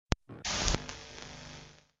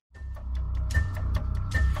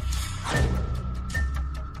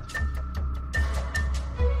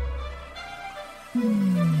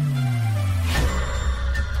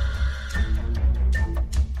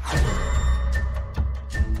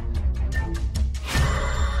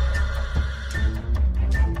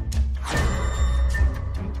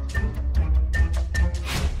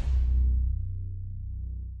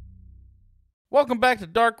Welcome back to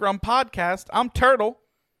Dark Rum Podcast. I'm Turtle.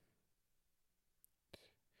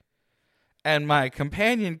 And my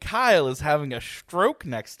companion Kyle is having a stroke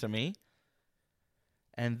next to me.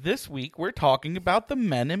 And this week we're talking about the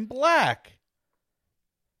Men in Black.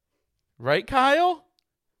 Right, Kyle?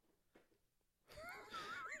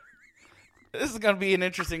 This is going to be an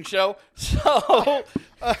interesting show. So,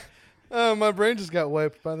 my brain just got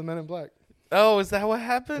wiped by the Men in Black. oh, is that what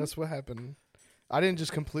happened? That's what happened. I didn't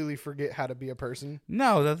just completely forget how to be a person.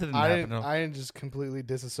 No, that didn't happen. I didn't just completely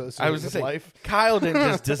disassociate I was with going to say, life. Kyle didn't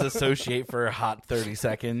just disassociate for a hot 30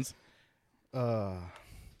 seconds. So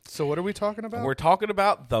what are we talking about? We're talking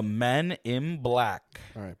about the Men in Black.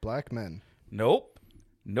 All right, black men. Nope,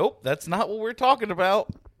 that's not what we're talking about.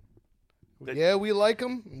 Yeah, we like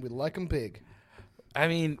them. We like them big. I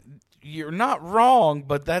mean, you're not wrong,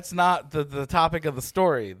 but that's not the topic of the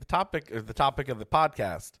story. The topic of the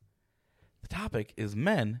podcast. The topic is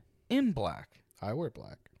Men in Black. I wear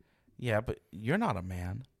black. Yeah, but you're not a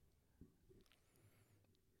man.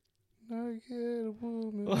 I get a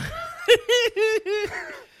woman.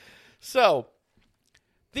 So,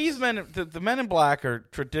 these men, the Men in Black, are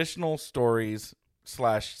traditional stories /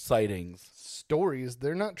 sightings. Stories.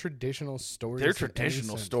 They're not traditional stories. They're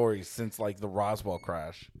traditional stories since like the Roswell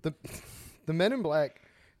crash. The Men in Black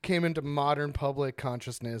came into modern public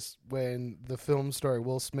consciousness when the film starring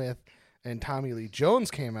Will Smith and Tommy Lee Jones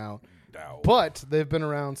came out. No. But they've been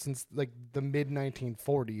around since like the mid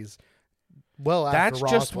 1940s. Well, after That's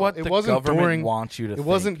Roswell. just what it the wasn't government during, wants you to think.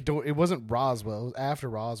 It wasn't Roswell. It was after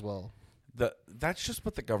Roswell. That's just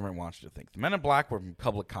what the government wants you to think. The Men in Black were in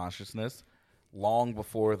public consciousness long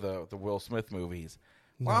before the Will Smith movies.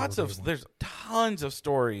 There's tons of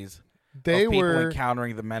stories of people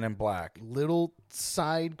encountering the Men in Black. Little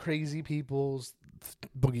side crazy people's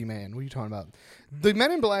boogeyman. What are you talking about? The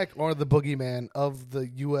Men in Black are the boogeyman of the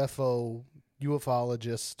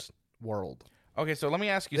ufologist world. Okay, so let me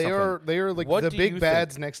ask you something. They are like What the do big you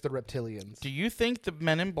bads think? next to reptilians. Do you think the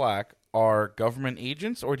Men in Black are government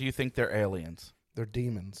agents, or do you think they're aliens? They're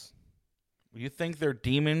demons. You think they're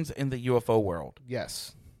demons in the UFO world?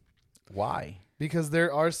 Yes. Why? Because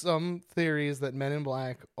there are some theories that Men in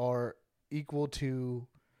Black are equal to,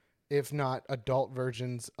 if not adult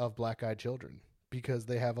versions of black-eyed children, because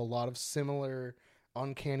they have a lot of similar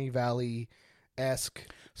Uncanny Valley-esque.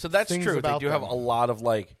 So that's things true. They about do have them. a lot of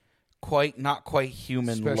like not quite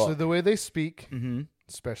human Especially look. the way they speak, Mm-hmm.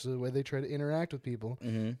 especially the way they try to interact with people,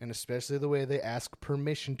 Mm-hmm. and especially the way they ask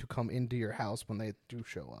permission to come into your house when they do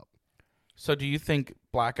show up. So do you think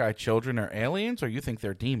black-eyed children are aliens, or you think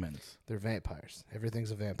they're demons? They're vampires. Everything's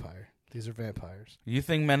a vampire. These are vampires. You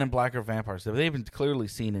think Men in Black are vampires? They've been clearly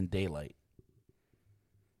seen in daylight.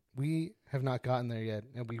 We have not gotten there yet,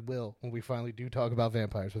 and we will when we finally do talk about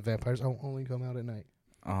vampires. But vampires only come out at night.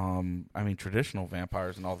 I mean, traditional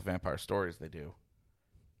vampires and all the vampire stories they do.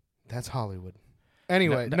 That's Hollywood.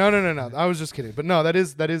 Anyway, No. no. I was just kidding. But no, that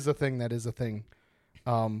is a thing. That is a thing.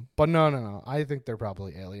 But no. I think they're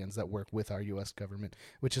probably aliens that work with our U.S. government,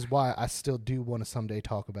 which is why I still do want to someday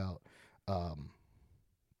talk about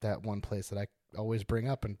that one place that I always bring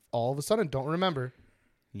up and all of a sudden don't remember.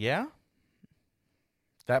 Yeah?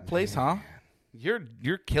 That place, huh?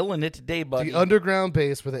 You're killing it today, buddy. The underground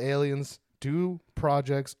base where the aliens do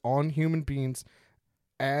projects on human beings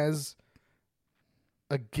as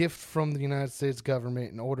a gift from the United States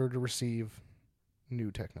government in order to receive new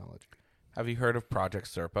technology. Have you heard of Project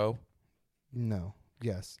Serpo? No.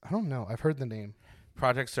 Yes. I don't know. I've heard the name.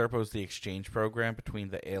 Project Serpo is the exchange program between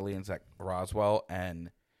the aliens at Roswell and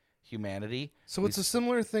humanity. So it's a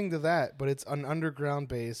similar thing to that, but it's an underground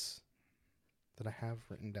base that I have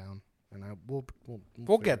written down, and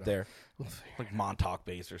we'll get there. We'll figure Like Montauk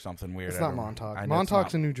Base or something weird. It's I not don't know. Montauk. I know it's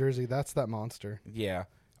Montauk's not. in New Jersey. That's that monster. Yeah.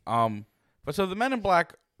 But so the Men in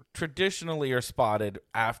Black traditionally are spotted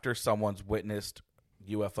after someone's witnessed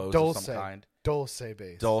UFOs of some kind. Dulce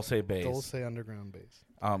base. Dulce Base. Dulce underground base.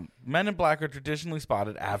 Men in Black are traditionally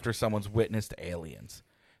spotted after someone's witnessed aliens.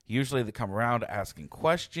 Usually they come around asking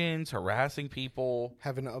questions, harassing people.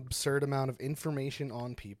 Have an absurd amount of information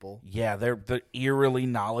on people. Yeah, they're eerily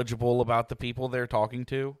knowledgeable about the people they're talking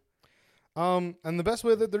to. And the best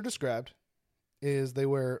way that they're described is they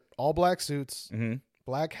wear all black suits, Mm-hmm.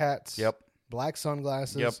 black hats, Yep. black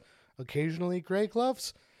sunglasses, Yep. occasionally gray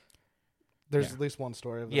gloves. There's Yeah. at least one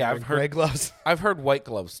story of them Yeah, wearing I've heard- gray gloves. I've heard white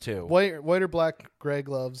gloves too. white or black gray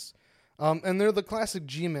gloves. And they're the classic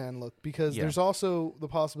G-Man look because Yeah. there's also the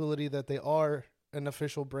possibility that they are an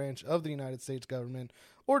official branch of the United States government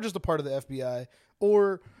or just a part of the FBI,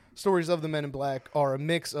 or stories of the Men in Black are a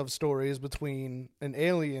mix of stories between an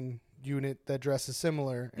alien unit that dresses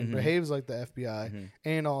similar and behaves like the FBI,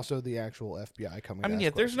 and also the actual FBI coming. I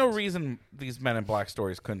mean, there's no reason these Men in Black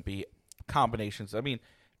stories couldn't be combinations. I mean,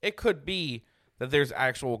 it could be that there's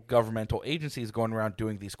actual governmental agencies going around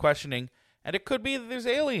doing these questioning, and it could be that there's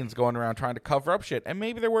aliens going around trying to cover up shit, and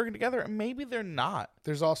maybe they're working together, and maybe they're not.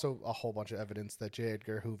 There's also a whole bunch of evidence that J.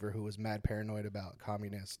 Edgar Hoover, who was mad paranoid about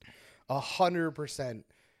communist, 100%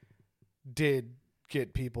 did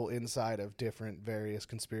get people inside of different various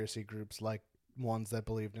conspiracy groups, like ones that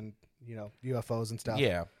believed in, UFOs and stuff.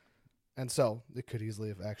 Yeah. And so it could easily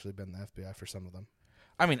have actually been the FBI for some of them.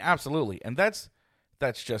 I mean, absolutely. And that's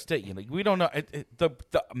just it. We don't know. The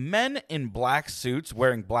men in black suits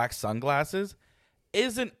wearing black sunglasses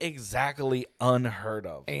isn't exactly unheard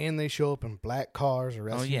of. And they show up in black cars or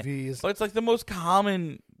SUVs. Yeah. But it's like the most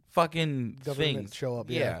common fucking things. Show up,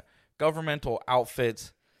 yeah. Governmental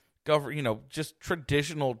outfits, just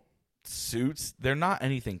traditional suits. They're not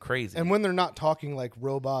anything crazy. And when they're not talking like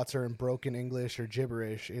robots or in broken English or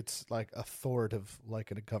gibberish, it's like authoritative, like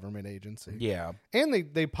in a government agency. Yeah. And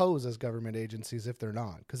they pose as government agencies if they're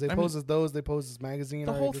not, because they pose as magazine.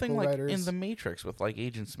 The whole thing, like writers. in The Matrix with like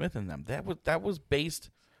Agent Smith and them, that was based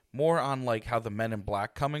more on like how the Men in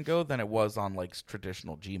Black come and go than it was on like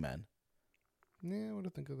traditional G-men. Yeah, I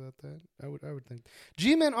would think about that. I would think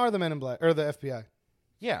G-men are the Men in Black or the FBI.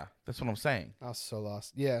 Yeah, that's what I'm saying. I was so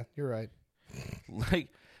lost. Yeah, you're right. Like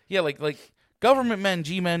government men,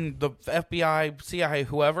 G-men, the FBI, CIA,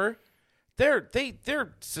 whoever, they're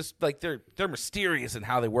just like they're mysterious in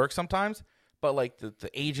how they work sometimes. But like the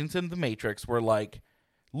agents in the Matrix were like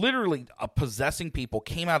literally possessing people,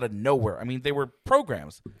 came out of nowhere. I mean, they were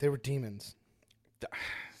programs. They were demons.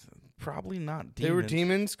 Probably not demons. They were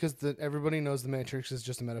demons because everybody knows the Matrix is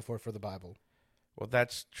just a metaphor for the Bible. Well,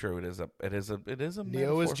 that's true. It is a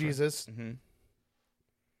Neo is Jesus. Mm-hmm.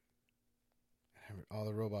 All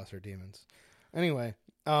the robots are demons. Anyway,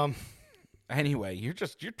 your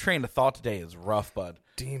train of thought today is rough, bud.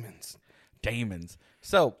 Demons.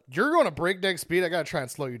 So you're going to breakneck speed. I gotta try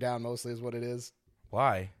and slow you down. Mostly is what it is.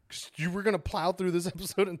 Why? You were gonna plow through this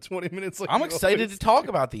episode in 20 minutes. I'm excited to talk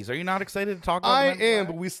about these. Are you not excited to talk about? I am,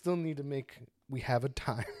 but we still need to we have a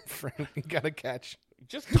time frame. We gotta catch.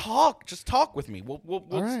 Just talk with me. We'll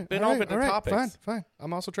spin off into topics. Fine.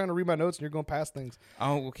 I'm also trying to read my notes, and you're going past things.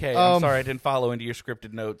 Oh, okay. I'm sorry I didn't follow into your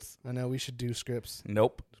scripted notes. I know we should do scripts.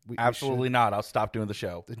 Nope. Absolutely not. I'll stop doing the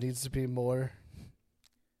show. It needs to be more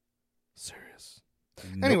serious.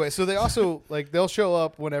 Nope. Anyway, so they also they'll show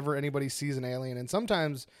up whenever anybody sees an alien, and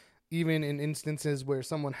sometimes even in instances where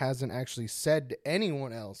someone hasn't actually said to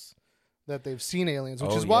anyone else that they've seen aliens,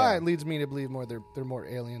 which is why it leads me to believe they're more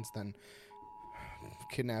aliens than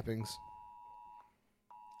kidnappings.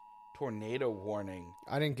 Tornado warning.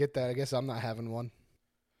 I didn't get that. I guess I'm not having one.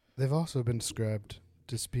 They've also been described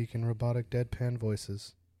to speak in robotic deadpan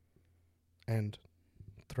voices and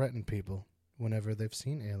threaten people whenever they've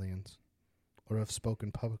seen aliens or have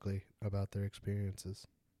spoken publicly about their experiences.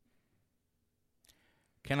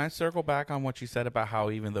 Can I circle back on what you said about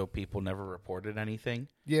how even though people never reported anything?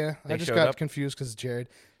 Yeah, I just got confused because Jared.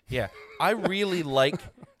 Yeah, I really like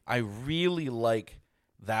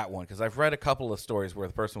that one because I've read a couple of stories where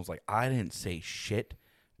the person was like, I didn't say shit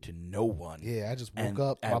to no one. Yeah, I just woke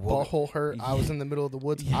up, my butthole hurt. Yeah. I was in the middle of the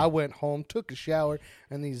woods. Yeah. I went home, took a shower,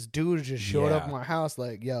 and these dudes just showed up at my house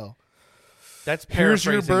like, yo. That's here's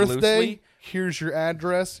your birthday. Loosely. Here's your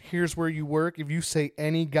address. Here's where you work. If you say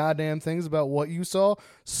any goddamn things about what you saw,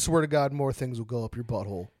 swear to God, more things will go up your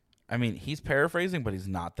butthole. I mean, he's paraphrasing, but he's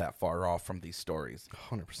not that far off from these stories.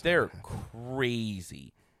 100%. They're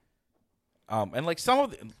crazy. And like some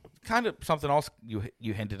of the, kind of something else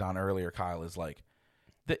you hinted on earlier, Kyle, is like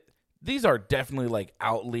these are definitely like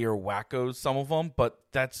outlier wackos. Some of them, but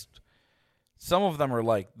some of them are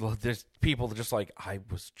like there's people that just like I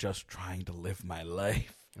was just trying to live my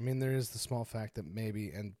life. I mean, there is the small fact that maybe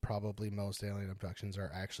and probably most alien abductions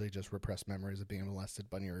are actually just repressed memories of being molested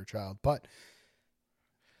when you were a child. But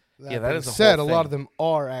that is said. A lot of them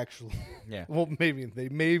are actually, yeah. Well,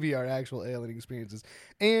 maybe are actual alien experiences.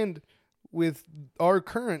 And with our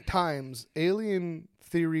current times, alien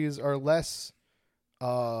theories are less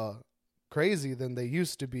crazy than they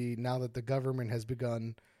used to be. Now that the government has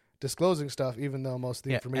begun disclosing stuff, even though most of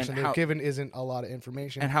the information they've given isn't a lot of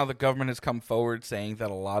information. And how the government has come forward saying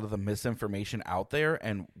that a lot of the misinformation out there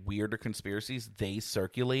and weirder conspiracies they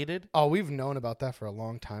circulated. Oh, we've known about that for a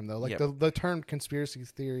long time, though. Like the term conspiracy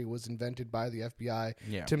theory was invented by the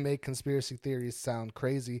FBI to make conspiracy theories sound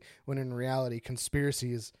crazy, when in reality,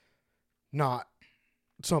 conspiracy is not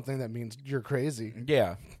something that means you're crazy.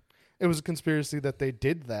 Yeah. It was a conspiracy that they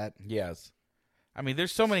did that. Yes. I mean,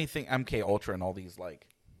 there's so many things, MK Ultra and all these, like,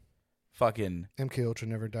 fucking MK Ultra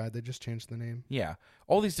never died. They just changed the name. Yeah.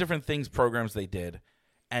 All these different things, programs they did.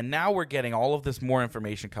 And now we're getting all of this more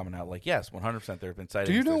information coming out. Like, yes, 100% there have been sightings.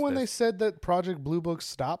 Do you know when they said that Project Blue Book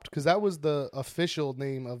stopped? Because that was the official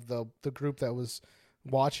name of the group that was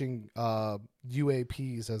watching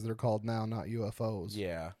UAPs, as they're called now, not UFOs.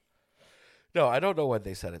 Yeah. No, I don't know when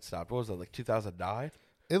they said it stopped. What was it, like 2009?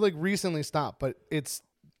 It like recently stopped, but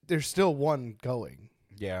there's still one going.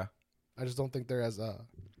 Yeah. I just don't think they're as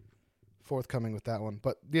forthcoming with that one.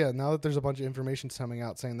 But yeah, now that there's a bunch of information coming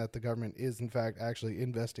out saying that the government is in fact actually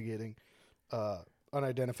investigating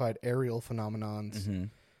unidentified aerial phenomenons,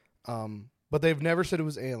 but they've never said it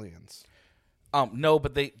was aliens. No,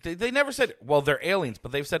 but they never said, well, they're aliens,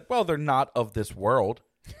 but they've said, well, they're not of this world.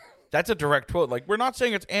 That's a direct quote. Like, we're not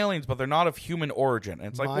saying it's aliens, but they're not of human origin. And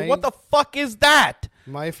it's like, well, what the fuck is that?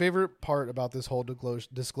 My favorite part about this whole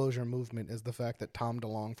disclosure movement is the fact that Tom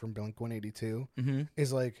DeLonge from Blink-182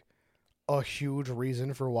 is like a huge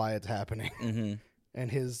reason for why it's happening. And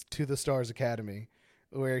his To the Stars Academy,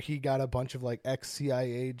 where he got a bunch of like ex-CIA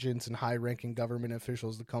agents and high-ranking government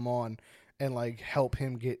officials to come on and like help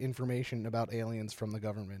him get information about aliens from the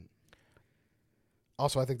government.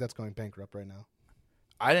 Also, I think that's going bankrupt right now.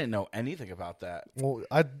 I didn't know anything about that. Well,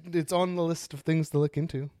 it's on the list of things to look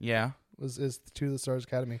into. Yeah. Is To the Stars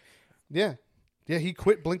Academy. Yeah. Yeah, he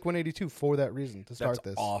quit Blink-182 for that reason, to start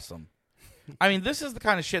this. That's awesome. I mean, this is the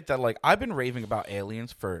kind of shit that, like, I've been raving about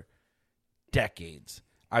aliens for decades.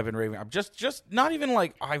 I've been raving. I'm just not even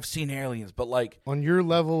like I've seen aliens, but like on your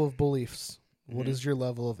level of beliefs, what is your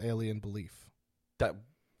level of alien belief? That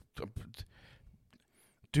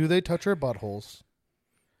do they touch our buttholes?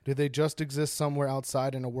 Do they just exist somewhere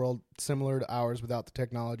outside in a world similar to ours without the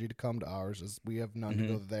technology to come to ours, as we have none to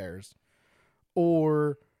go to theirs?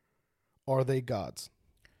 Or are they gods?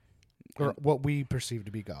 Or what we perceive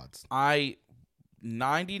to be gods? I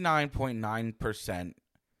 99.9%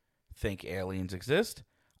 think aliens exist.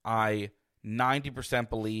 I 90%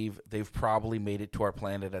 believe they've probably made it to our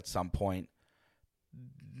planet at some point.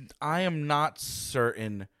 I am not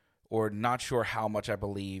certain or not sure how much I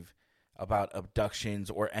believe about abductions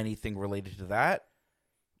or anything related to that.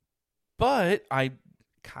 But I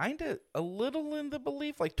kind of a little in the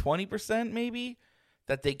belief, like 20% maybe,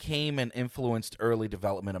 that they came and influenced early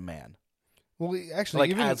development of man. Well, actually,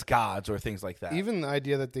 like even as gods or things like that. Even the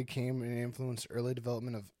idea that they came and influenced early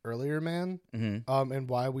development of earlier man, and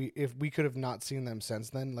why if we could have not seen them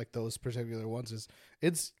since then, like those particular ones,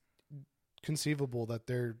 it's conceivable that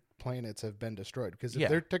their planets have been destroyed. Because if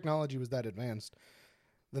their technology was that advanced,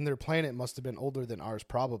 then their planet must have been older than ours,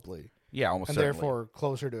 probably. Yeah, almost and certainly. Therefore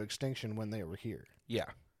closer to extinction when they were here. Yeah,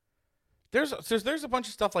 there's a bunch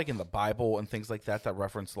of stuff like in the Bible and things like that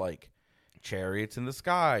reference like chariots in the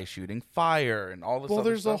sky shooting fire and all this. Well,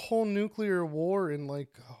 there's stuff. a whole nuclear war in like,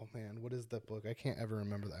 oh man, what is that book? I can't ever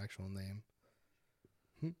remember the actual name.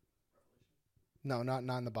 No, not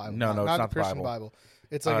in the Bible. No, not it's the Christian Bible.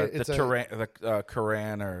 It's like the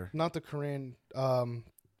Quran or not the Quran.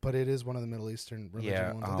 But it is one of the Middle Eastern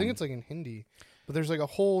religion ones. I think it's like in Hindi. But there's like a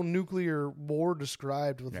whole nuclear war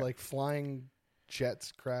described with like flying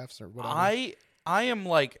jets, crafts, or whatever. I am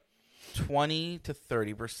like 20 to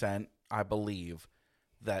 30%. I believe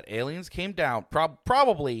that aliens came down.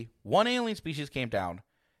 Probably one alien species came down,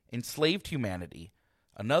 enslaved humanity.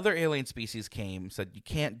 Another alien species came, said you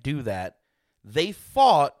can't do that. They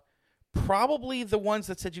fought. Probably the ones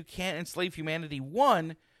that said you can't enslave humanity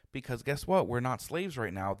won. Because guess what? We're not slaves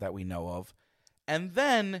right now that we know of. And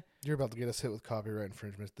then you're about to get us hit with copyright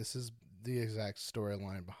infringement. This is the exact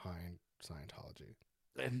storyline behind Scientology.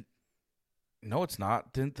 And no, it's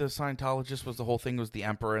not. Didn't the Scientologist was the whole thing was the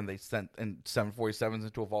emperor and they sent 747s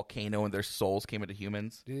into a volcano and their souls came into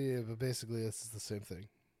humans? Yeah, but basically this is the same thing.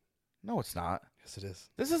 No, it's not. Yes, it is.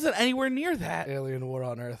 This isn't anywhere near that. Alien war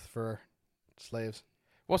on Earth for slaves.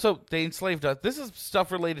 Well, so they enslaved us. This is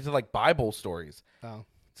stuff related to like Bible stories. Oh.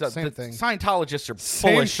 So same thing. Scientologists are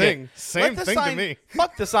full of shit. Same thing to me.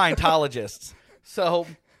 Fuck the Scientologists. So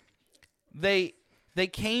they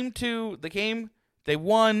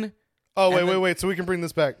won. Oh, wait. So we can bring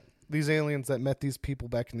this back. These aliens that met these people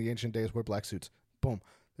back in the ancient days wear black suits. Boom.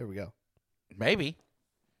 There we go. Maybe.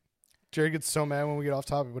 Jerry gets so mad when we get off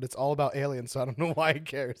topic, but it's all about aliens, so I don't know why he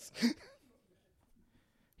cares.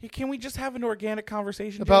 Can we just have an organic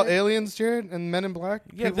conversation about aliens, Jared, and Men in Black?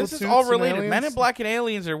 Yeah, this is all related. Men in Black and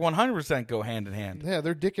aliens are 100% go hand in hand. Yeah,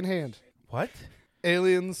 they're dick in hand. What?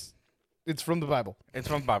 Aliens. It's from the Bible. It's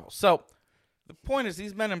from the Bible. So the point is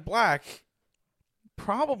these Men in Black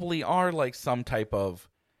probably are like some type of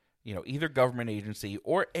either government agency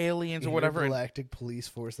or aliens or whatever. Galactic police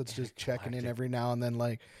force that's just checking in every now and then,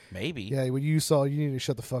 like, maybe. Yeah, what you saw, you need to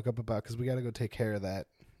shut the fuck up about because we got to go take care of that.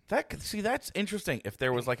 That's interesting. If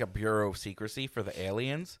there was like a bureau of secrecy for the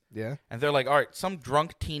aliens, yeah, and they're like, all right, some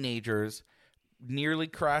drunk teenagers nearly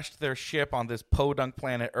crashed their ship on this podunk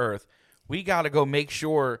planet Earth. We got to go make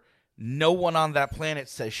sure no one on that planet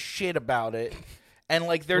says shit about it. And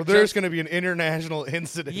like there's going to be an international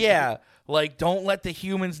incident. Yeah, like don't let the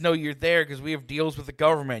humans know you're there because we have deals with the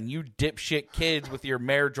government. You dipshit kids with your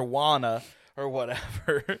marijuana or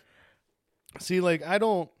whatever. See, like I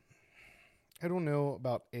don't know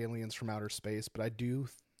about aliens from outer space, but I do.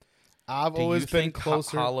 I've always been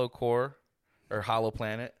closer. Hollow core or hollow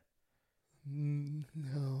planet.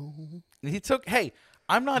 No. Hey,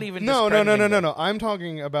 I'm not even. No. I'm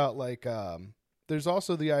talking about like. There's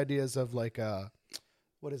also the ideas of like.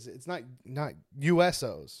 What is it? It's not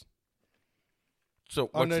USOs.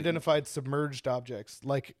 So unidentified submerged objects.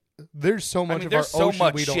 Like there's so much of our so ocean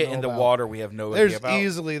much we don't shit know in the about. water we have no idea about. There's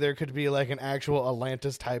easily there could be like an actual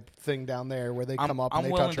Atlantis type thing down there where they come up and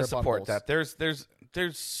they touch our buttholes. I'm willing to support that.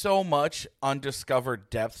 There's so much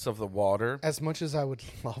undiscovered depths of the water. As much as I would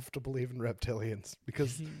love to believe in reptilians,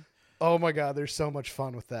 because oh my god, there's so much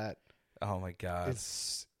fun with that. Oh my god.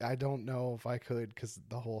 I don't know if I could because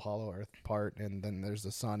the whole hollow earth part, and then there's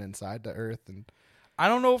the sun inside the earth, and I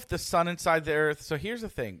don't know if the sun inside the earth. So here's the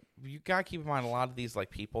thing: you gotta keep in mind a lot of these like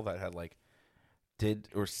people that had like did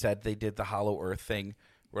or said they did the hollow earth thing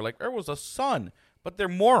were like there was a sun, but they're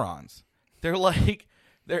morons. They're like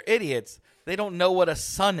they're idiots. They don't know what a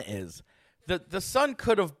sun is. The sun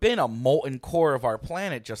could have been a molten core of our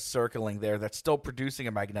planet just circling there that's still producing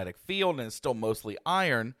a magnetic field and is still mostly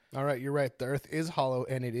iron. All right, you're right. The Earth is hollow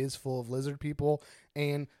and it is full of lizard people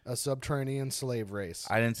and a subterranean slave race.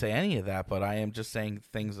 I didn't say any of that, but I am just saying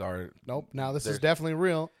things are... Nope. Now this is definitely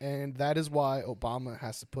real, and that is why Obama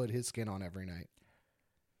has to put his skin on every night.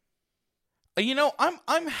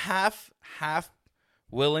 I'm half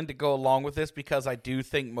willing to go along with this because I do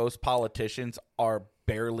think most politicians are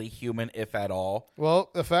barely human, if at all. Well,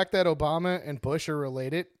 the fact that Obama and Bush are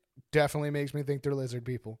related definitely makes me think they're lizard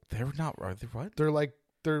people. They're not. Are they what?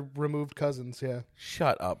 They're removed cousins, yeah.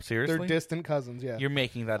 Shut up. Seriously? They're distant cousins, yeah. You're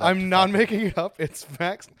making that up. I'm not making it up. It's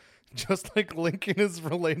facts. Just like Lincoln is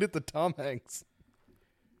related to Tom Hanks.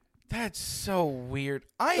 That's so weird.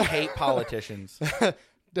 I hate politicians.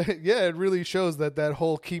 Yeah, it really shows that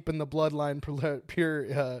whole keeping the bloodline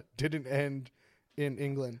pure didn't end in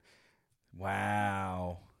England.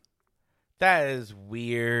 Wow. That is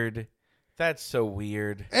weird. That's so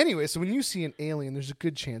weird. Anyway, so when you see an alien, there's a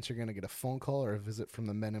good chance you're going to get a phone call or a visit from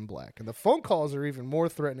the Men in Black. And the phone calls are even more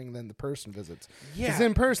threatening than the person visits. Yeah. Because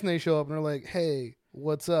in person, they show up and they're like, hey,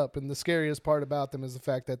 what's up? And the scariest part about them is the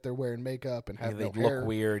fact that they're wearing makeup and have no hair. They look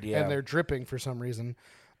weird, yeah. And they're dripping for some reason.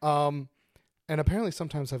 And apparently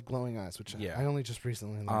sometimes have glowing eyes, which I only just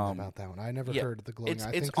recently learned about that one. I never heard of the glowing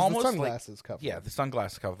eye thing because the sunglasses cover them. Yeah, the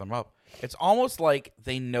sunglasses cover them up. It's almost like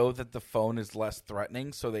they know that the phone is less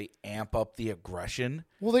threatening, so they amp up the aggression.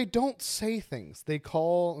 Well, they don't say things. They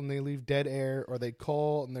call and they leave dead air, or they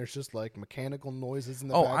call and there's just like mechanical noises in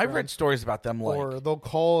the background. I read stories about them or they'll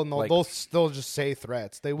call and they'll just say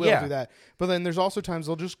threats. They will do that. But then there's also times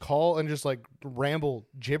they'll just call and just like ramble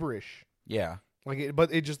gibberish. Yeah.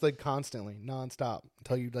 But it just like constantly, nonstop,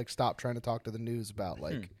 until you like stop trying to talk to the news about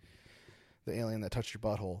like the alien that touched your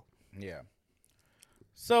butthole. Yeah.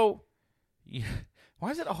 So, why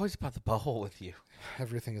is it always about the butthole with you?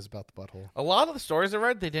 Everything is about the butthole. A lot of the stories I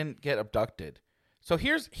read, they didn't get abducted. So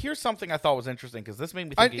here's something I thought was interesting because this made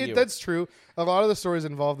me think of you. That's true. A lot of the stories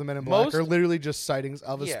involve the Men in Black are literally just sightings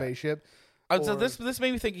of a spaceship. So this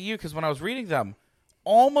made me think of you because when I was reading them,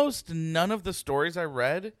 almost none of the stories I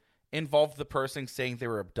read involved the person saying they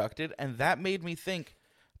were abducted, and that made me think,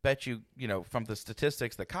 bet you from the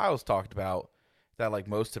statistics that Kyle's talked about, that like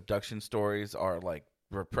most abduction stories are like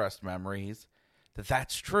repressed memories,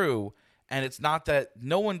 that's true, and it's not that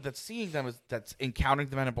no one that's seeing them that's encountering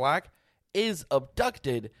the Men in Black is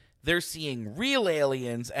abducted. They're seeing real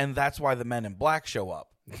aliens, and that's why the Men in Black show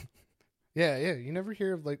up. Yeah, you never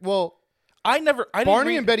hear of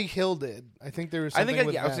Barney and Betty Hill did. I think there was something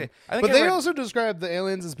with them. But they also described the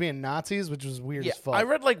aliens as being Nazis, which was weird as fuck. I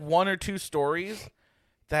read like one or two stories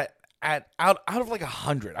that out of like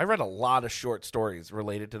 100. I read a lot of short stories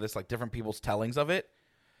related to this, like different people's tellings of it.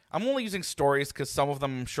 I'm only using stories because some of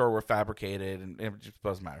them I'm sure were fabricated and it just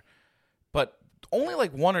doesn't matter. But only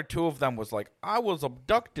like one or two of them was like, I was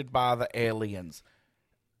abducted by the aliens.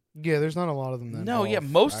 Yeah, there's not a lot of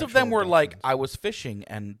them. Most of them were like, I was fishing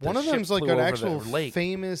and one of them's like an actual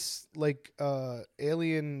famous like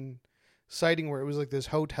alien sighting where it was like this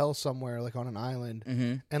hotel somewhere, like on an island,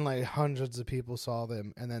 Mm-hmm. and like hundreds of people saw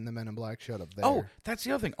them, and then the Men in Black showed up there. Oh, that's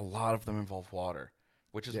the other thing. A lot of them involve water,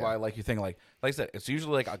 which is why, like, you think, like I said, it's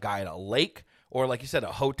usually like a guy at a lake, or like you said,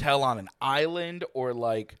 a hotel on an island, or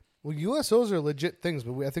like. Well, USOs are legit things,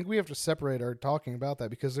 but I think we have to separate our talking about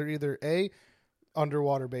that because they're either A,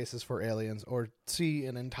 underwater bases for aliens, or C,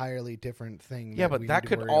 an entirely different thing. Yeah, but that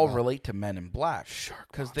could all relate to Men in Black. Shark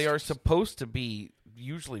because they are supposed to be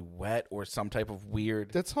usually wet or some type of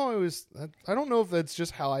weird. That's how I was. I don't know if that's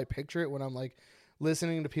just how I picture it when I'm like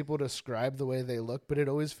listening to people describe the way they look, but it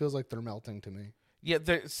always feels like they're melting to me. Yeah,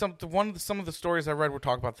 some of the stories I read were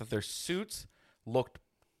talking about that their suits looked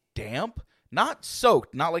damp, not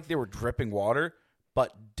soaked, not like they were dripping water,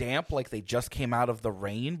 but damp, like they just came out of the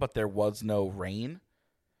rain, but there was no rain.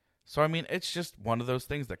 So I mean, it's just one of those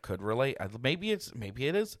things that could relate. Maybe it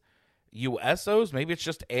is USOs. Maybe it's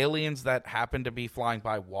just aliens that happen to be flying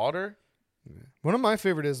by water. One of my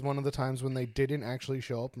favorite is one of the times when they didn't actually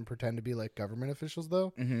show up and pretend to be like government officials,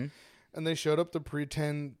 though. Mm-hmm. And they showed up to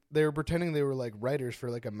pretending they were like writers for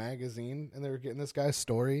like a magazine, and they were getting this guy's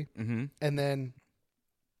story. Mm-hmm. And then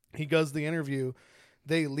he does the interview.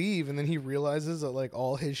 They leave, and then he realizes that like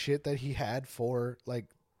all his shit that he had for like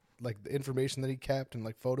the information that he kept and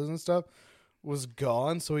like photos and stuff was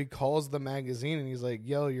gone. So he calls the magazine and he's like,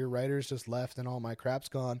 "Yo, your writers just left, and all my crap's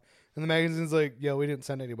gone." And the magazine's like, "Yo, we didn't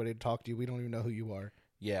send anybody to talk to you. We don't even know who you are."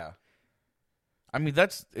 Yeah. I mean,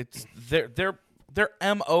 it's their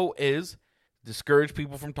MO is discourage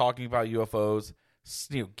people from talking about UFOs,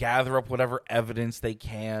 gather up whatever evidence they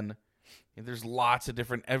can. And there's lots of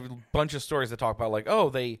different, bunch of stories that talk about like, oh,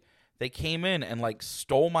 they came in and like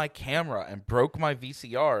stole my camera and broke my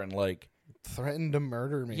VCR and like threatened to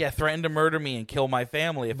murder me. Yeah, threatened to murder me and kill my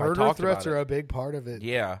family if I talked about it. Murder threats are a big part of it.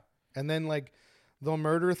 Yeah. And then like they'll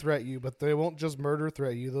murder threat you, but they won't just murder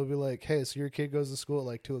threat you. They'll be like, "Hey, so your kid goes to school at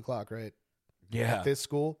like 2:00, right? Yeah. At this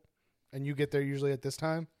school, and you get there usually at this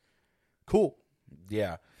time. Cool."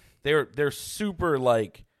 Yeah. They're super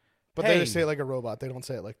like. But hey, they just say it like a robot. They don't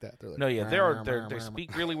say it like that. They're like, no, yeah, they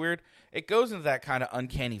speak really weird. It goes into that kind of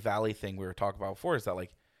uncanny valley thing we were talking about before. Is that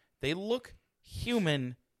like they look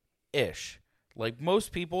human-ish? Like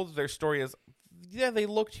most people, their story is, yeah, they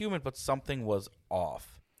looked human, but something was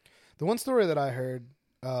off. The one story that I heard,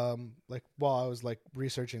 like while I was like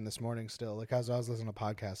researching this morning, still like as I was listening to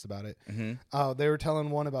podcasts about it, Mm-hmm. They were telling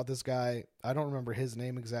one about this guy. I don't remember his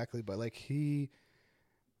name exactly, but like he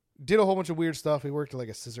did a whole bunch of weird stuff. He worked at like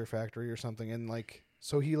a scissor factory or something, and like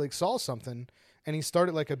so he like saw something, and he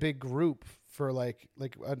started like a big group for like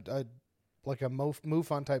a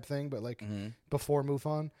MUFON type thing, but like before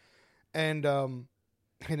MUFON, and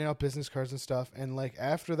handing out business cards and stuff. And like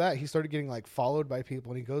after that, he started getting like followed by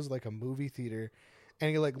people, and he goes to like a movie theater,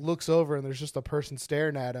 and he like looks over, and there's just a person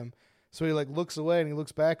staring at him. So he like looks away, and he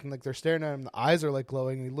looks back, and like they're staring at him. The eyes are like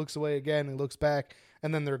glowing, and he looks away again, and he looks back,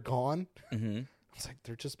 and then they're gone. Mm-hmm. It's like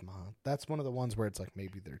they're just that's one of the ones where it's like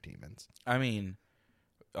maybe they're demons. I mean,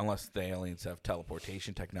 unless the aliens have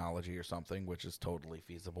teleportation technology or something, which is totally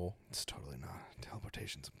feasible. It's totally not.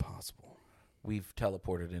 Teleportation's impossible. We've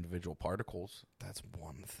teleported individual particles. That's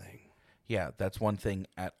one thing. Yeah, that's one thing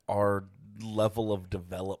at our level of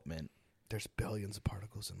development. There's billions of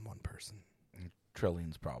particles in one person.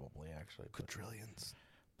 Trillions probably, actually. Quadrillions.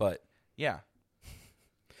 But, yeah.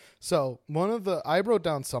 So I wrote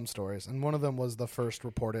down some stories, and one of them was the first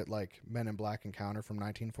reported like Men in Black encounter from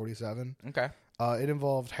 1947. Okay. It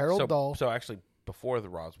involved Harold Dahl. So actually, before the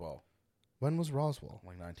Roswell. When was Roswell?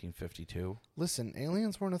 Like 1952. Listen,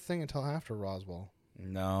 aliens weren't a thing until after Roswell.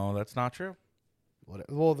 No, that's not true.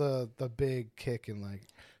 Well, the big kick in like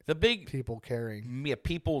the big people caring. Yeah,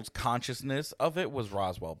 people's consciousness of it was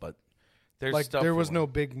Roswell, but there's like stuff there was no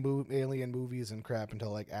big alien movies and crap until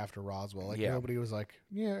like after Roswell. Like yeah. Nobody was like,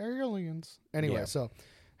 yeah, aliens. Anyway, Yeah. So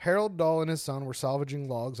Harold Dahl and his son were salvaging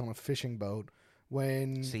logs on a fishing boat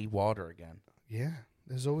when see water again. Yeah,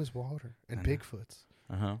 there's always water and Bigfoots.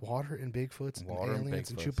 Uh-huh. Water and Bigfoots Water and aliens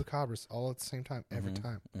and Bigfoots. chupacabras all at the same time every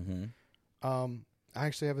time. Mm-hmm. I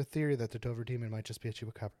actually have a theory that the Dover Demon might just be a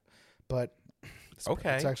chupacabra, but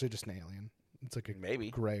it's actually just an alien. It's like a maybe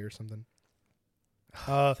gray or something.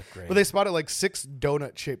 But they spotted like 6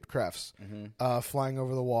 donut-shaped crafts Mm-hmm. flying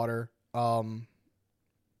over the water,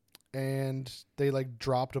 and they like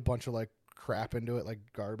dropped a bunch of like crap into it, like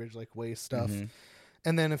garbage, like waste stuff. Mm-hmm.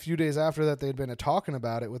 And then a few days after that, they'd been talking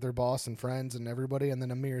about it with their boss and friends and everybody. And then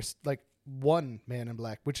a mere like one Man in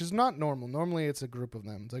Black, which is not normal. Normally it's a group of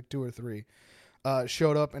them. It's like 2 or 3.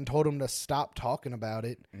 Showed up and told them to stop talking about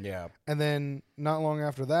it. Yeah. And then not long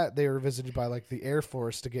after that, they were visited by like the Air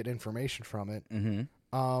Force to get information from it.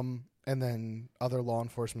 Mm-hmm. and then other law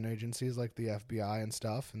enforcement agencies like the FBI and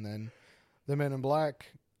stuff, and then the Men in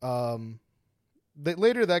Black.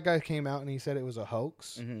 Later, that guy came out and he said it was a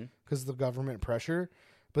hoax because of the government pressure.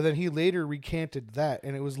 But then he later recanted that,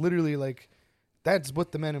 and it was literally like, that's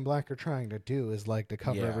what the Men in Black are trying to do, is like to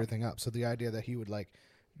cover everything up. So the idea that he would like,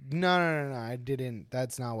 no, I didn't.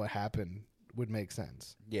 That's not what happened, would make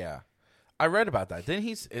sense. Yeah, I read about that. Then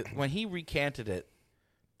when he recanted it,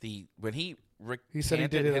 he said he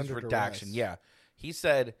did it his under redaction. duress. Yeah, he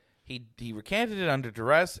said he recanted it under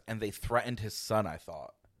duress, and they threatened his son. I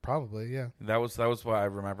thought. Probably, yeah. That was why I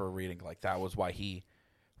remember reading, like, that was why he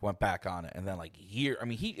went back on it. And then like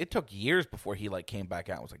it took years before he like came back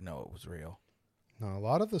out and was like, no, it was real. No, a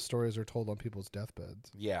lot of the stories are told on people's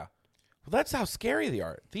deathbeds. Yeah. Well, that's how scary they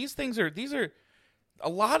are. These are a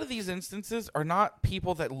lot of these instances are not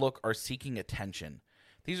people that are seeking attention.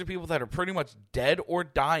 These are people that are pretty much dead or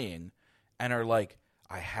dying and are like,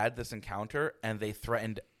 I had this encounter and they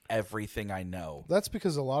threatened everything I know. That's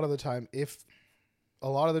because a lot of the times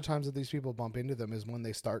that these people bump into them is when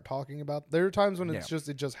they start talking about. There are times when it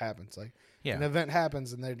just happens. Like an event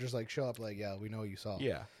happens and they just like show up like, yeah, we know what you saw.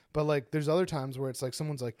 Yeah. But like there's other times where it's like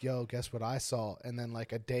someone's like, yo, guess what I saw? And then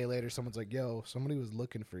like a day later someone's like, yo, somebody was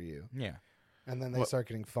looking for you. Yeah. And then they start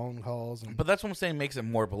getting phone calls. But that's what I'm saying makes it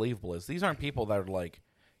more believable is these aren't people that are like,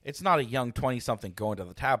 it's not a young 20-something going to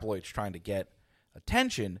the tabloids trying to get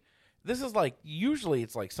attention. This is like, usually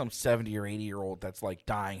it's like some 70 or 80-year-old that's like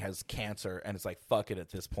dying, has cancer, and it's like, fuck it at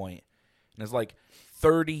this point. And it's like,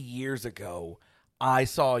 30 years ago, I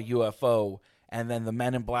saw a UFO, and then the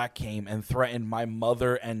Men in Black came and threatened my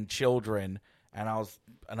mother and children, and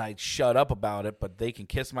I shut up about it, but they can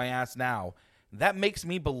kiss my ass now. That makes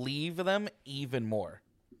me believe them even more.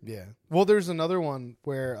 Yeah. Well, there's another one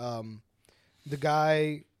where the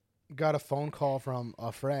guy got a phone call from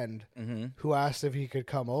a friend who asked if he could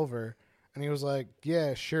come over, and he was like,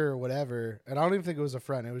 yeah, sure, whatever. And I don't even think it was a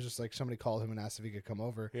friend. It was just like somebody called him and asked if he could come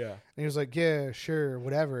over. Yeah. And he was like, yeah, sure,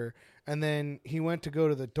 whatever. And then he went to go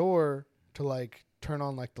to the door to like turn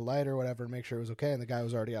on like the light or whatever and make sure it was okay, and the guy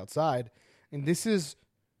was already outside. And this is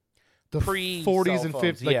the 40s and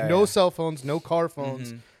 50s. Like no cell phones, no car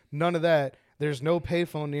phones, none of that. There's no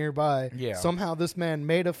payphone nearby. Yeah. Somehow this man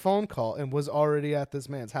made a phone call and was already at this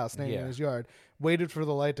man's house, standing in his yard, waited for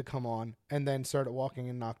the light to come on, and then started walking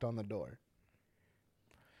and knocked on the door.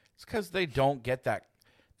 It's because they don't get that.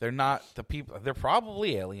 They're not the people. They're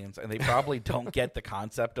probably aliens, and they probably don't get the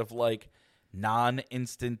concept of like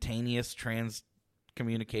non-instantaneous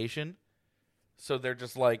communication. So they're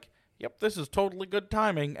just like, yep, this is totally good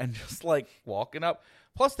timing, and just like walking up.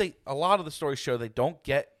 Plus, a lot of the stories show they don't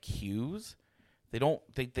get cues.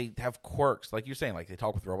 They have quirks, like you're saying, like they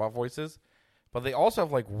talk with robot voices, but they also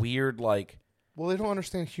have like weird like. Well, they don't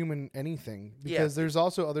understand human anything because there's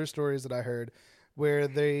also other stories that I heard where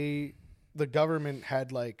the government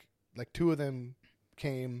had like two of them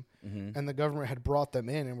came and the government had brought them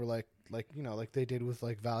in and were like they did with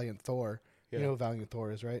like Valiant Thor. Yeah. You know who Valiant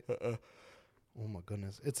Thor is, right? Oh my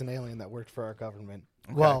goodness, it's an alien that worked for our government.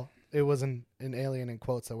 Okay. Well, it was an alien in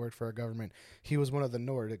quotes that worked for our government. He was one of the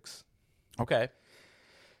Nordics. Okay.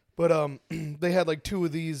 But they had like two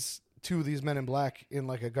of these Men in Black in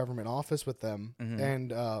like a government office with them,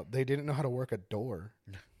 and they didn't know how to work a door.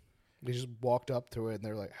 They just walked up to it and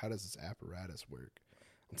they're like, "How does this apparatus work?"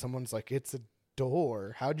 And someone's like, "It's a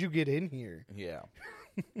door. How'd you get in here?" Yeah.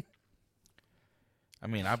 I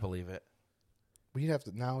mean, I believe it. I have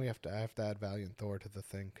to add Valiant Thor to the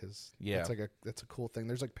thing because it's a cool thing.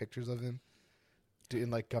 There's like pictures of him in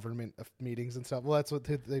like government meetings and stuff. Well, that's what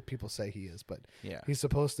people say he is, but he's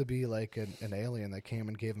supposed to be like an alien that came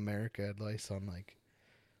and gave America advice on like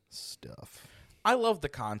stuff. I love the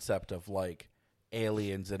concept of like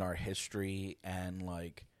aliens in our history and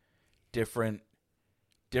like different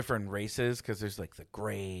races, because there's like the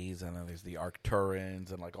Greys and then there's the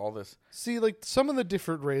Arcturans and like all this. See, like some of the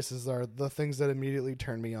different races are the things that immediately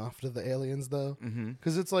turn me off to the aliens, though,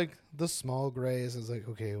 because it's like the small Greys is like,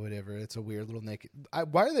 okay, whatever. It's a weird little naked.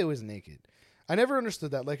 Why are they always naked? I never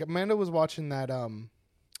understood that. Like Amanda was watching that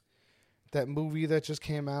movie that just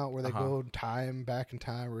came out where they go back in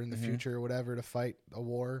time or in the future or whatever to fight a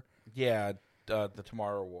war. Yeah. The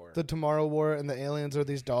Tomorrow War. The Tomorrow War, and the aliens are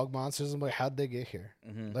these dog monsters. I'm like, how'd they get here?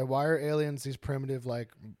 Like, why are aliens these primitive, like,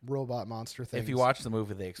 robot monster things? If you watch the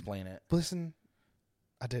movie, they explain it. Listen,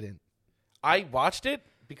 I didn't. I watched it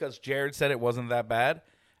because Jared said it wasn't that bad,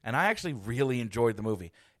 and I actually really enjoyed the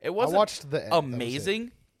movie. It wasn't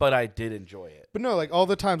amazing, but I did enjoy it. But no, like, all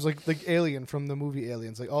the times, like Alien from the movie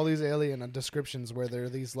Aliens, like, all these alien descriptions where they're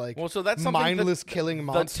these, like, so that's mindless killing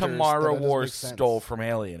monsters. The Tomorrow War stole from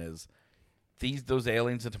Alien is those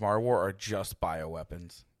aliens in Tomorrow War are just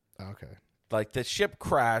bioweapons. Okay. Like, the ship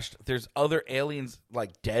crashed. There's other aliens,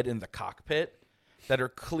 like, dead in the cockpit that are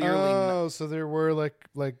clearly... Oh, so there were,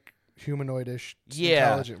 like humanoidish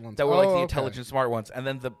intelligent ones. That were, like, the okay. intelligent, smart ones. And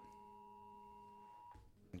then the...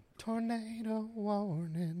 Tornado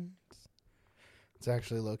warnings. It's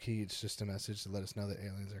actually low-key. It's just a message to let us know that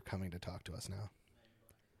aliens are coming to talk to us now.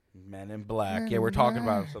 Men in Black. Men Yeah, we're in talking about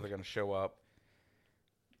Black. them, so they're going to show up.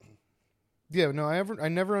 Yeah, no, I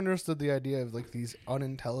never understood the idea of like these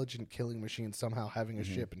unintelligent killing machines somehow having a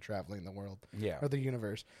ship and traveling the world Yeah. or the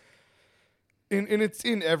universe. And it's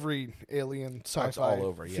in every alien sci-fi it's all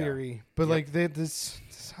over, yeah. theory, but Yep. like this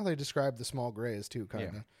is how they describe the small grays too, kind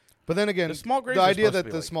of. But then again, The small grays the are idea supposed to that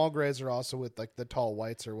be the like- small grays are also with like the tall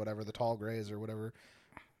whites or whatever, the tall grays or whatever.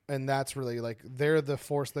 And that's really like they're the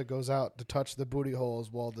force that goes out to touch the booty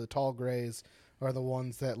holes, while the tall grays are the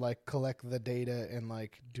ones that like collect the data and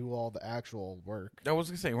like do all the actual work. I was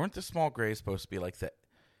going to say, weren't the small grays supposed to be like the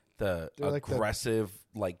They're like the- aggressive,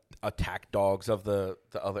 like, attack dogs of the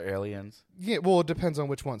other aliens? Yeah, well, it depends on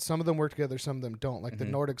which ones. Some of them work together, some of them don't. Like the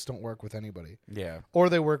Mm-hmm. Nordics don't work with anybody, Yeah. or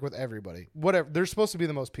they work with everybody. Whatever. They're supposed to be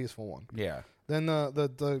the most peaceful one. Yeah. Then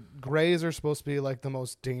the Greys are supposed to be like the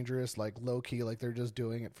most dangerous, like low key, like they're just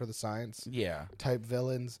doing it for the science Yeah. type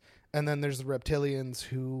villains. And then there's the reptilians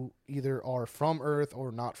who either are from Earth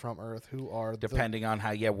or not from Earth, who are Depending on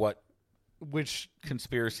what which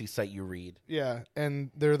conspiracy site you read. yeah, and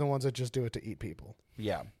they're the ones that just do it to eat people.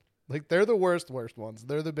 Yeah. Like they're the worst ones.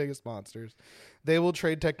 They're the biggest monsters. They will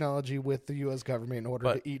trade technology with the U.S. government in order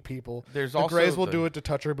But to eat people. there's the also Greys will the- do it to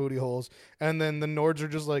touch our booty holes, and then the Nords are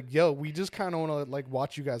just like, "Yo, we just kind of want to like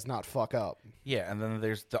watch you guys not fuck up." Yeah, and then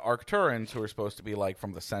there's the Arcturans, who are supposed to be, like,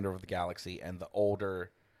 from the center of the galaxy, and the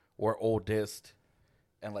older or oldest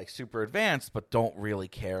and, like, super advanced, but don't really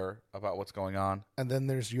care about what's going on. And then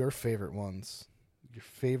there's your favorite ones, your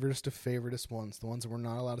favoriteest of favoriteest ones, the ones that we're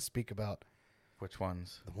not allowed to speak about, Which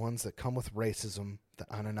ones? the ones that come with racism, the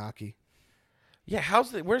Anunnaki. Yeah,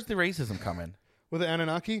 where's the racism coming? With the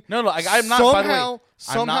Anunnaki? No, I'm not, by the way,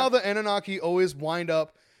 Somehow I'm not- the Anunnaki always wind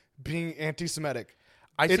up being anti-Semitic.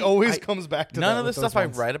 It always comes back to none that of the with those stuff I've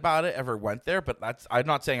ones. read about it ever went there, but I'm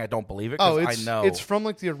not saying I don't believe it, Oh, because it's I know. it's from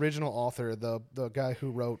like the original author, the guy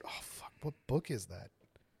who wrote. Oh fuck, what book is that?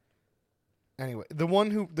 Anyway,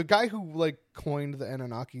 the guy who like coined the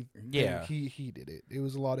Anunnaki. Yeah. he did it. It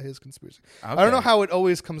was a lot of his conspiracy. Okay. I don't know how it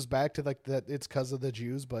always comes back to like that. It's because of the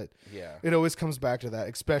Jews, but Yeah. it always comes back to that,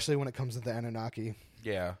 especially when it comes to the Anunnaki.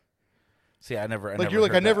 Yeah. See, I never I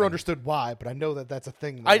heard never that. understood why, but I know that that's a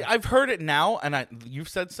thing. I've heard it now, and you've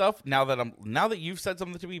said stuff now that you've said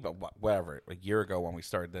something to me, but whatever. A year ago when we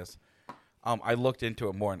started this, I looked into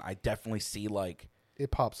it more, and I definitely see, like, it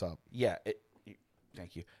pops up. yeah,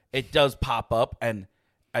 thank you. It does pop up, and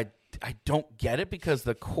I don't get it because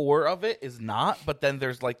the core of it is not, but then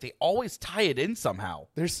there's like they always tie it in somehow.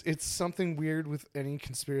 It's something weird with any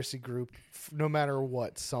conspiracy group, no matter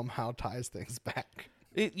what, somehow ties things back.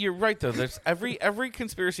 You're right though. There's every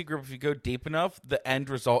conspiracy group. If you go deep enough, the end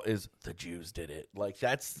result is the Jews did it. Like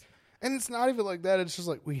that's And it's not even like that. It's just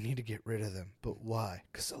like, we need to get rid of them. But why?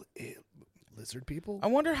 Because lizard people? I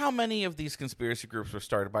wonder how many of these conspiracy groups were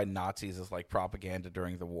started by Nazis as like propaganda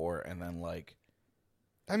during the war, and then like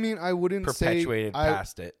I mean, I wouldn't perpetuated say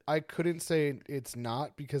past it. I couldn't say it's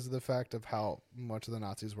not because of the fact of how much of the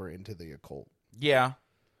Nazis were into the occult. Yeah,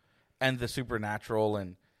 and the supernatural,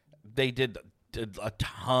 and they did a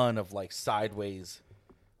ton of like sideways.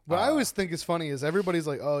 What I always think is funny is everybody's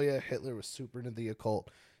like, "Oh yeah, Hitler was super into the occult."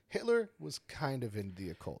 Hitler was kind of into the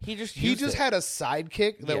occult. He just had a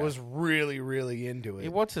sidekick that Yeah. was really, really into it.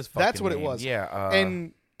 What's his fucking That's what name? it was. Yeah,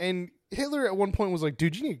 and Hitler at one point was like,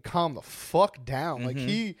 "Dude, you need to calm the fuck down." Like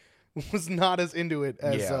he was not as into it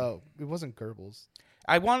as Yeah. it wasn't Goebbels.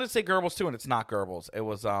 I wanted to say Goebbels too, and it's not Goebbels. It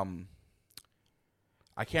was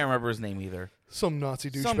I can't remember his name either. Some Nazi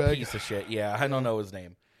Some douchebag. piece of shit. Yeah, I don't know his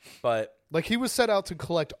name, but Like he was set out to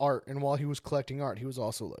collect art, and while he was collecting art, he was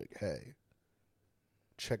also like, "Hey,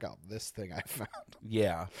 check out this thing I found."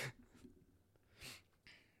 yeah.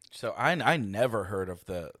 So I never heard of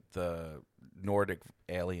the Nordic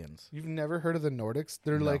aliens. You've never heard of the Nordics?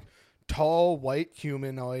 They're No. like tall white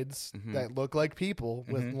humanoids Mhm. that look like people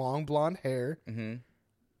with Mhm. long blonde hair Mm-hmm.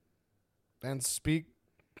 and speak.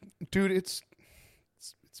 Dude, it's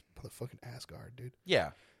motherfucking Asgard, dude.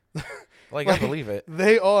 Yeah, like Like- I believe it.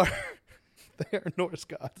 They are Norse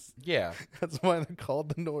gods. Yeah, That's why they're called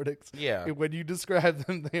the Nordics. yeah. When you describe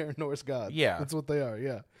them, they are Norse gods. Yeah. That's what they are,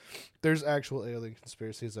 yeah. There's actual alien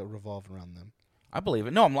conspiracies that revolve around them. I believe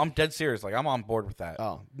it. No, I'm dead serious. Like, I'm on board with that.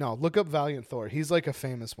 Oh, no. Look up Valiant Thor. He's like a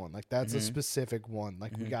famous one. Like, that's a specific one.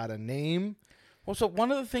 Like, we got a name. Well, so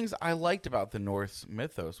one of the things I liked about the Norse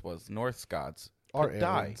mythos was Norse gods could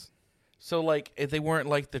die. So, like, if they weren't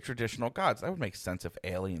like the traditional gods, that would make sense if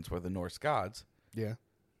aliens were the Norse gods. Yeah.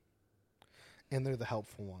 And they're the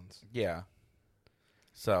helpful ones. Yeah.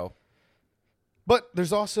 So. But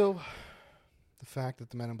there's also the fact that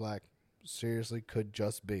the Men in Black seriously could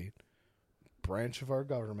just be a branch of our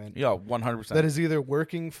government. Yeah, 100%. That is either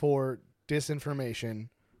working for disinformation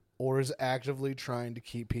or is actively trying to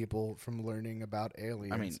keep people from learning about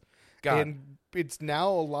aliens. I mean, God. And it's now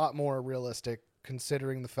a lot more realistic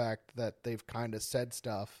considering the fact that they've kind of said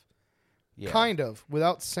stuff. Yeah. Kind of,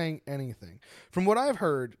 without saying anything. From what I've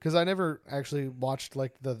heard, because I never actually watched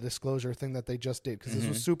like the disclosure thing that they just did, because this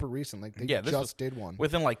was super recent. Like they just did one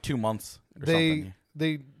within like 2 months. Or something.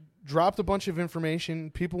 They dropped a bunch of information.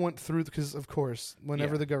 People went through because, of course,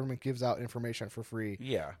 whenever the government gives out information for free,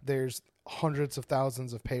 there's hundreds of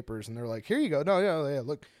thousands of papers, and they're like, "Here you go. No, yeah,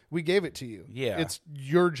 look, we gave it to you. Yeah, it's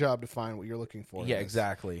your job to find what you're looking for." Yeah,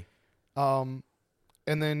 exactly. And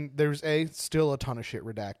then there's still a ton of shit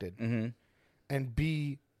redacted. And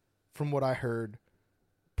B, from what I heard,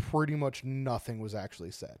 pretty much nothing was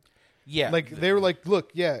actually said. Yeah. Like, they were like,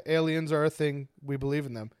 look, aliens are a thing. We believe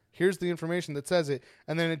in them. Here's the information that says it.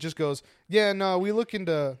 And then it just goes, we look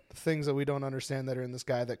into things that we don't understand that are in the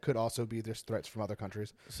sky that could also be there's threats from other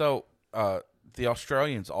countries. So, the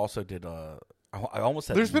Australians also did I almost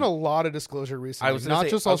said... There's been a lot of disclosure recently. I was not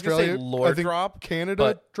just Australia. I think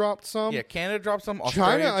Canada dropped some. Yeah, Canada dropped some.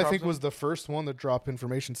 China, I think, was the first one that dropped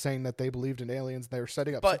information saying that they believed in aliens. They were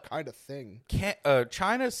setting up some kind of thing.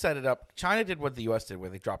 China set it up. China did what the U.S. did, where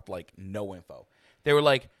they dropped like no info. They were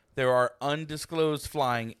like, there are undisclosed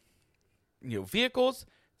flying, vehicles.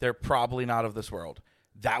 They're probably not of this world.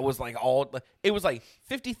 That was like all. It was like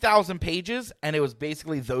 50,000 pages, and it was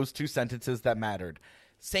basically those two sentences that mattered.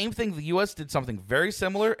 Same thing, the U.S. did something very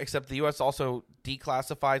similar, except the U.S. also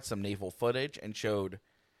declassified some naval footage and showed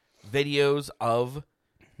videos of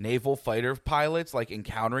naval fighter pilots, like,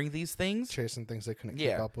 encountering these things. Chasing things they couldn't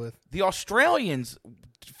keep up with. The Australians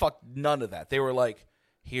fucked none of that. They were like,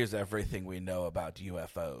 here's everything we know about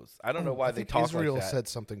UFOs. I don't know why they talk like that. Israel said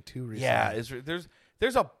something too recently. Yeah,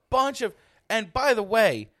 there's a bunch of... And by the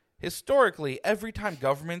way... Historically, every time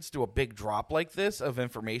governments do a big drop like this of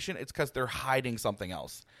information, it's because they're hiding something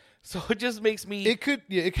else. So it just makes me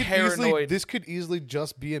paranoid. This could easily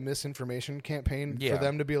just be a misinformation campaign for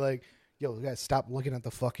them to be like, yo, guys, stop looking at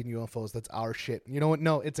the fucking UFOs. That's our shit. You know what?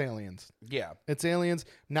 No, it's aliens. Yeah. It's aliens.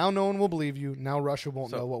 Now no one will believe you. Now Russia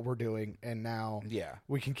won't know what we're doing. And now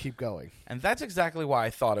we can keep going. And that's exactly why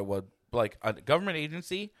I thought it would, like, a government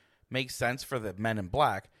agency makes sense for the Men in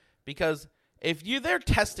Black, because... If they're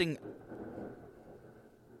testing...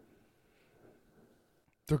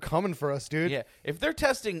 They're coming for us, dude. Yeah. If they're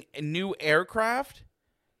testing a new aircraft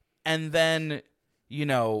and then,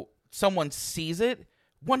 someone sees it,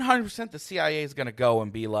 100% the CIA is going to go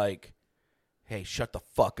and be like, hey, shut the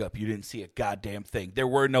fuck up. You didn't see a goddamn thing. There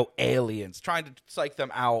were no aliens. Trying to psych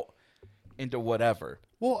them out into whatever.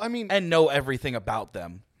 Well, I mean... And know everything about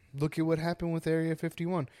them. Look at what happened with Area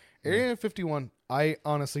 51. Area 51, I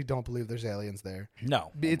honestly don't believe there's aliens there.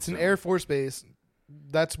 No. It's an Air Force base.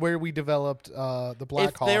 That's where we developed the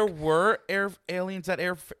Black Hawk. If there were aliens at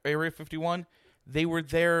Area 51, they were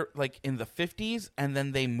there like in the 50s, and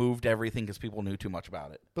then they moved everything because people knew too much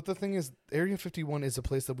about it. But the thing is, Area 51 is a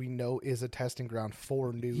place that we know is a testing ground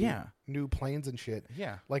for new planes and shit.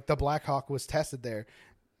 Yeah. Like the Black Hawk was tested there.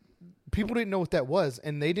 People didn't know what that was,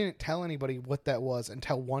 and they didn't tell anybody what that was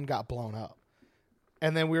until one got blown up.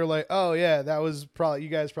 And then we were like, oh, yeah, that was probably, you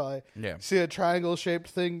guys probably see a triangle-shaped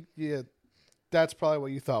thing? Yeah, that's probably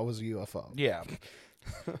what you thought was a UFO. Yeah,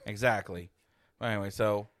 exactly. Anyway,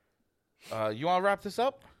 so you want to wrap this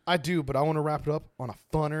up? I do, but I want to wrap it up on a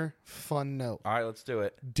fun note. All right, let's do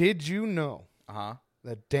it. Did you know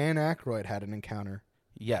that Dan Aykroyd had an encounter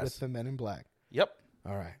with the Men in Black? Yep.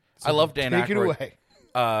 All right. So I love Dan Aykroyd. Take it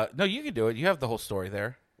away. No, you can do it. You have the whole story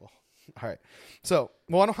there. All right. So,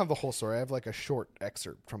 I don't have the whole story. I have like a short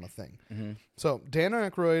excerpt from a thing. Mm-hmm. So, Dan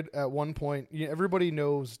Aykroyd at one point, everybody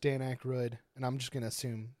knows Dan Aykroyd, and I'm just going to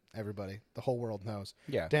assume everybody, the whole world knows.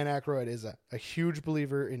 Yeah. Dan Aykroyd is a huge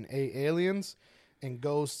believer in aliens and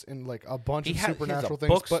ghosts and like a bunch of supernatural things.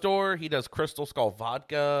 He has a bookstore. He does Crystal Skull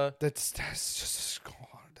vodka. That's just a skull.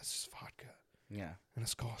 That's just vodka. Yeah. And a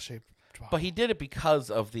skull-shaped bottle. But he did it because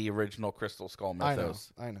of the original Crystal Skull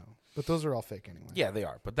mythos. I know. But those are all fake anyway. Yeah, they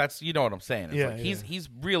are. But that's, you know what I'm saying. It's he's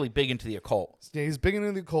really big into the occult. Yeah, he's big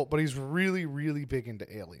into the occult, but he's really, really big into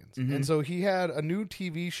aliens. Mm-hmm. And so he had a new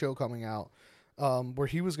TV show coming out where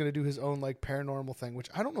he was going to do his own like paranormal thing, which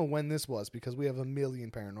I don't know when this was because we have a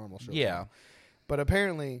million paranormal shows. Yeah. Now. But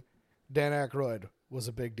apparently Dan Aykroyd was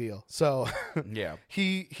a big deal. So yeah,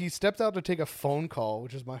 he stepped out to take a phone call,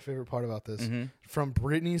 which is my favorite part about this, from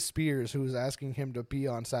Britney Spears, who was asking him to be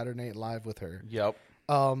on Saturday Night Live with her. Yep.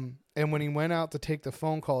 And when he went out to take the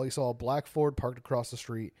phone call, he saw a black Ford parked across the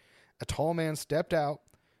street. A tall man stepped out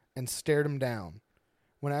and stared him down.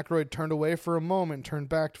 When Aykroyd turned away for a moment, turned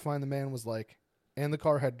back to find the man was like, and the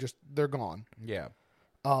car had just, they're gone. Yeah.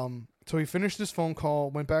 So he finished his phone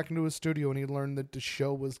call, went back into his studio, and he learned that the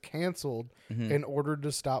show was canceled and ordered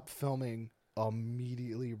to stop filming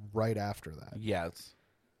immediately right after that. Yes.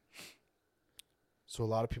 So a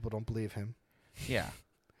lot of people don't believe him. Yeah.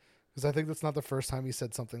 Because I think that's not the first time he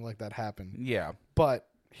said something like that happened. Yeah. But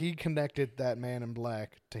he connected that Man in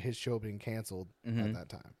Black to his show being canceled at that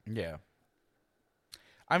time. Yeah.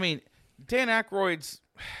 I mean, Dan Aykroyd's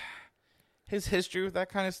his history with that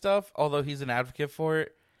kind of stuff, although he's an advocate for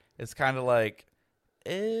it, it's kind of like,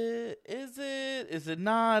 is it? Is it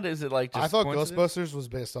not? Is it like just I thought Ghostbusters was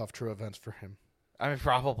based off true events for him. I mean,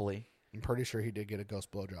 probably. I'm pretty sure he did get a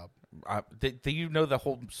ghost blowjob. Do you know the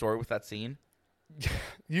whole story with that scene?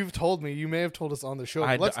 You've told me. You may have told us on the show.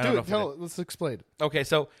 Let's do it. Let's explain. Okay,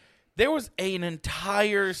 so there was an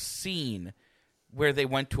entire scene where they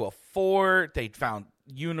went to a fort. They found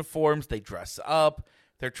uniforms. They dress up.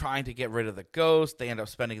 They're trying to get rid of the ghost. They end up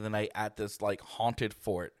spending the night at this like haunted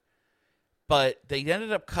fort. But they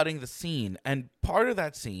ended up cutting the scene, and part of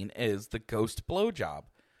that scene is the ghost blowjob.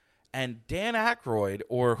 And Dan Aykroyd,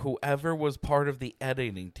 or whoever was part of the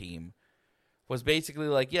editing team, was basically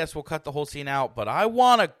like, yes, we'll cut the whole scene out, but I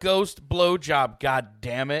want a ghost blowjob, god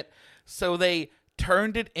damn it. So they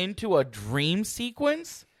turned it into a dream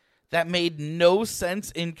sequence that made no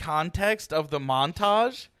sense in context of the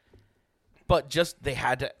montage. But just they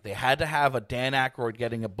had to have a Dan Aykroyd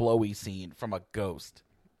getting a blowy scene from a ghost.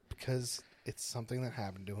 Because it's something that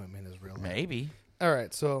happened to him in his real life. Maybe. All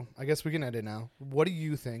right, so I guess we can end it now. What do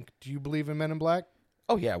you think? Do you believe in Men in Black?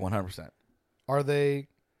 Oh, yeah, 100%. Are they...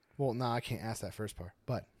 Well, no, I can't ask that first part.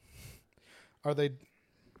 But are they...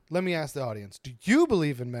 Let me ask the audience. Do you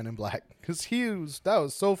believe in Men in Black? Because that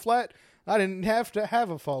was so flat, I didn't have to have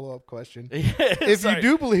a follow-up question. If you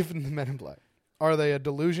do believe in the Men in Black, are they a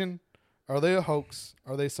delusion? Are they a hoax?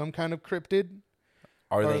 Are they some kind of cryptid?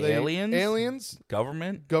 Are they aliens? Aliens?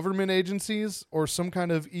 Government? Government agencies? Or some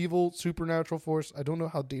kind of evil supernatural force? I don't know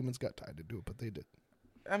how demons got tied to it, but they did.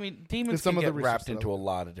 I mean, demons can get wrapped into a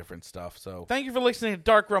lot of different stuff. So, thank you for listening to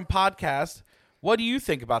Dark Room Podcast. What do you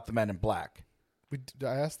think about the Men in Black? I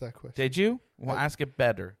asked that question. Did you? Well, ask it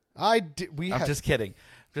better. I did. I'm just kidding.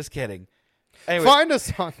 Just kidding. Anyway. Find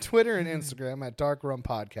us on Twitter and Instagram at Dark Rum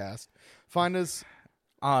Podcast. Find us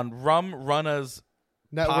on Rum Runna's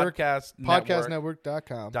Network,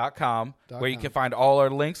 podcastnetwork.com, where you can find all our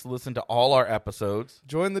links, listen to all our episodes.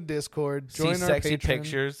 Join the Discord. Join see our sexy Patreon.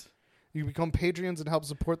 pictures. You become Patreons and help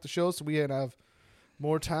support the show so we can have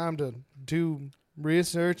more time to do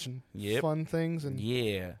research and fun things and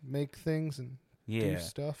make things and do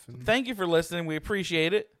stuff. And thank you for listening. We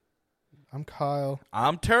appreciate it. I'm Kyle.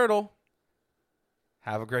 I'm Turtle.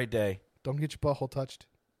 Have a great day. Don't get your butthole touched.